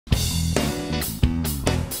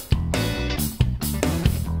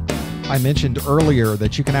I mentioned earlier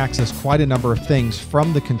that you can access quite a number of things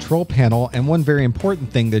from the control panel, and one very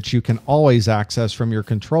important thing that you can always access from your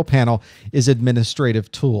control panel is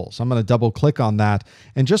administrative tools. I'm going to double click on that,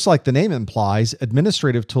 and just like the name implies,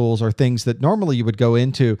 administrative tools are things that normally you would go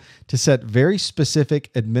into to set very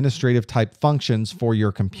specific administrative type functions for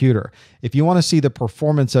your computer. If you want to see the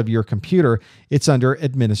performance of your computer, it's under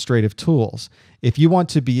administrative tools. If you want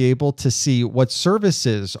to be able to see what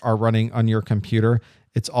services are running on your computer,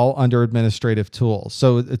 it's all under administrative tools.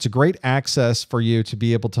 So it's a great access for you to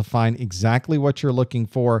be able to find exactly what you're looking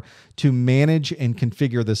for to manage and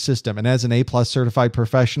configure the system. And as an A+ certified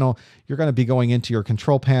professional, you're going to be going into your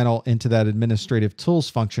control panel, into that administrative tools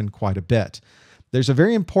function quite a bit. There's a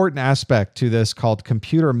very important aspect to this called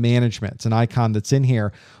computer management. It's an icon that's in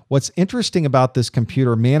here. What's interesting about this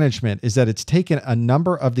computer management is that it's taken a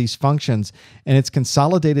number of these functions and it's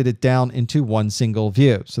consolidated it down into one single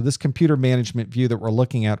view. So this computer management view that we're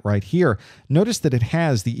looking at right here, notice that it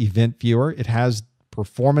has the event viewer, it has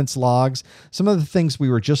performance logs, some of the things we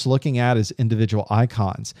were just looking at as individual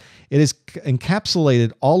icons. It has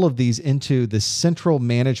encapsulated all of these into the central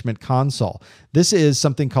management console. This is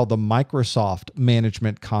something called the Microsoft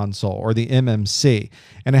Management Console, or the MMC,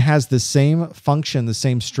 and it has the same function, the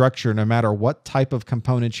same structure, no matter what type of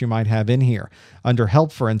components you might have in here. Under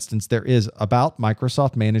Help, for instance, there is About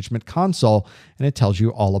Microsoft Management Console, and it tells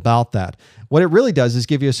you all about that. What it really does is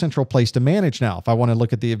give you a central place to manage now. If I want to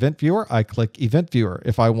look at the event viewer, I click Event Viewer.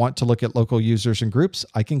 If I want to look at local users and groups,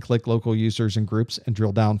 I can click Local Users and Groups and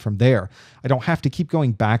drill down from there. I don't have to keep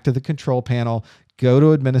going back to the control panel, go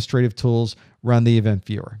to Administrative Tools, run the Event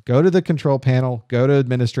Viewer. Go to the control panel, go to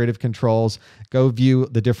Administrative Controls, go view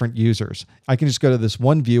the different users. I can just go to this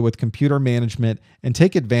one view with Computer Management and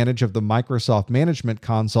take advantage of the Microsoft Management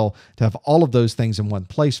Console to have all of those things in one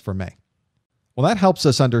place for me. Well, that helps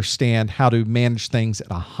us understand how to manage things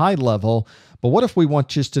at a high level, but what if we want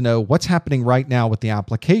just to know what's happening right now with the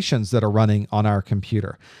applications that are running on our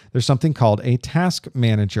computer? There's something called a task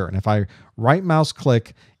manager, and if I right mouse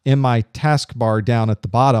click in my taskbar down at the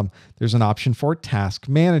bottom, there's an option for Task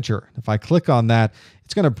Manager. If I click on that,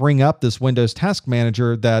 it's going to bring up this Windows Task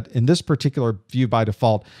Manager that in this particular view by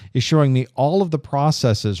default is showing me all of the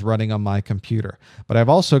processes running on my computer. But I've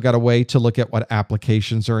also got a way to look at what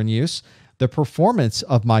applications are in use, the performance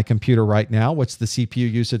of my computer right now, what's the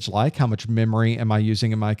CPU usage like, how much memory am I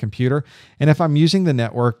using in my computer, and if I'm using the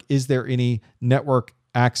network, is there any network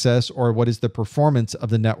access, or what is the performance of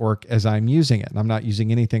the network as I'm using it? And I'm not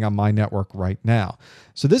using anything on my network right now.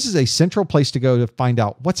 So this is a central place to go to find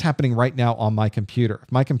out what's happening right now on my computer.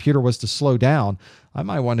 If my computer was to slow down, I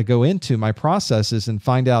might want to go into my processes and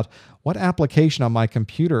find out what application on my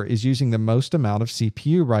computer is using the most amount of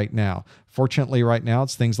CPU right now. Fortunately, right now,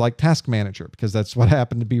 it's things like Task Manager, because that's what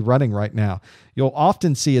happened to be running right now. You'll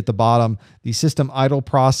often see at the bottom the system idle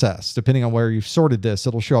process. Depending on where you've sorted this,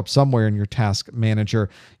 it'll show up somewhere in your Task Manager.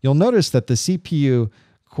 You'll notice that the CPU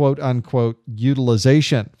quote unquote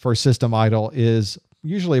utilization for system idle is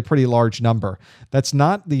usually a pretty large number. That's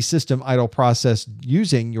not the system idle process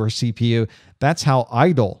using your CPU. That's how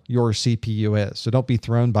idle your CPU is. So don't be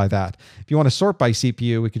thrown by that. If you want to sort by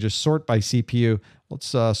CPU, we could just sort by CPU.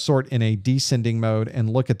 Let's sort in a descending mode and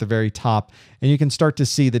look at the very top. And you can start to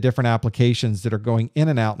see the different applications that are going in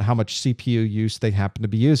and out and how much CPU use they happen to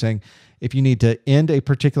be using. If you need to end a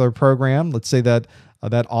particular program, let's say that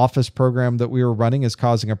that Office program that we were running is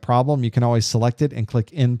causing a problem, you can always select it and click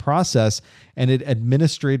End Process, and it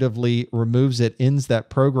administratively removes it, ends that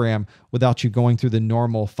program without you going through the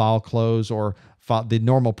normal file close or the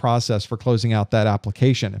normal process for closing out that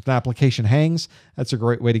application. If an application hangs, that's a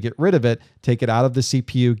great way to get rid of it. Take it out of the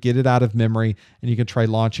CPU, get it out of memory, and you can try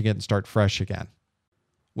launching it and start fresh again.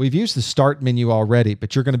 We've used the Start menu already,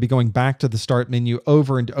 but you're going to be going back to the Start menu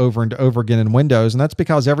over and over and over again in Windows, and that's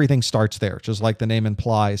because everything starts there, just like the name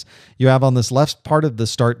implies. You have on this left part of the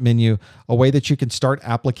Start menu a way that you can start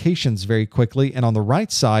applications very quickly, and on the right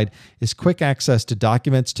side is quick access to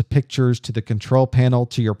documents, to pictures, to the control panel,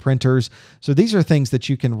 to your printers. So these are things that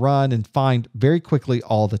you can run and find very quickly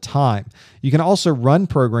all the time. You can also run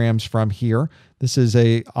programs from here. This is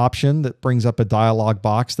an option that brings up a dialog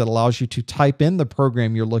box that allows you to type in the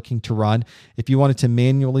program you're looking to run. If you wanted to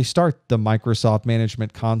manually start the Microsoft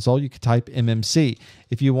Management Console, you could type MMC.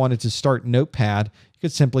 If you wanted to start Notepad, you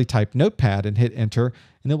could simply type Notepad and hit Enter,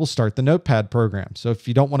 and it will start the Notepad program. So if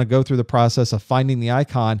you don't want to go through the process of finding the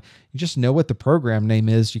icon, you just know what the program name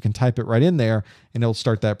is. You can type it right in there, and it'll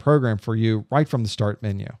start that program for you right from the Start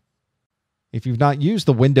menu. If you've not used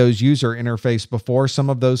the Windows user interface before, some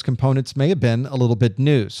of those components may have been a little bit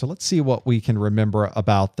new. So let's see what we can remember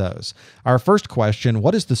about those. Our first question,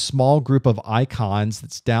 what is the small group of icons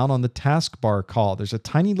that's down on the taskbar called? There's a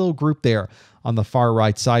tiny little group there on the far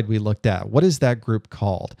right side we looked at. What is that group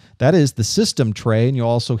called? That is the system tray, and you'll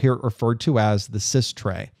also hear it referred to as the sys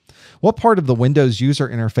tray. What part of the Windows user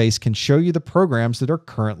interface can show you the programs that are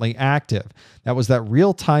currently active? That was that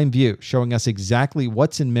real-time view showing us exactly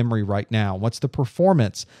what's in memory right now. What's the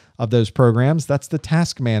performance of those programs? That's the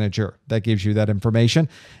task manager that gives you that information.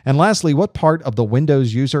 And lastly, what part of the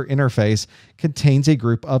Windows user interface contains a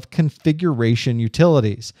group of configuration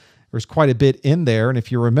utilities? There's quite a bit in there, and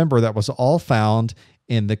if you remember, that was all found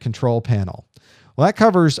in the control panel. Well, that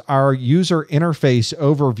covers our user interface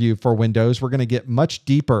overview for Windows. We're going to get much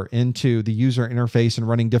deeper into the user interface and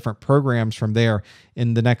running different programs from there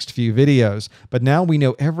in the next few videos. But now we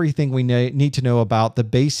know everything we need to know about the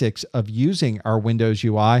basics of using our Windows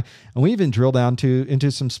UI. And we even drill down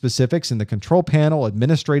into some specifics in the control panel,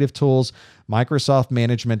 administrative tools, Microsoft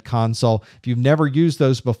Management Console. If you've never used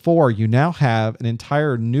those before, you now have an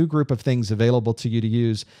entire new group of things available to you to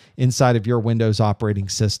use inside of your Windows operating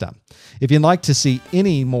system. If you'd like to see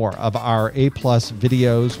any more of our A+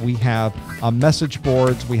 videos, we have message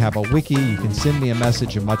boards, we have a wiki, you can send me a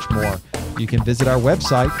message, and much more. You can visit our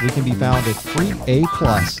website. We can be found at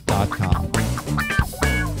freeaplus.com.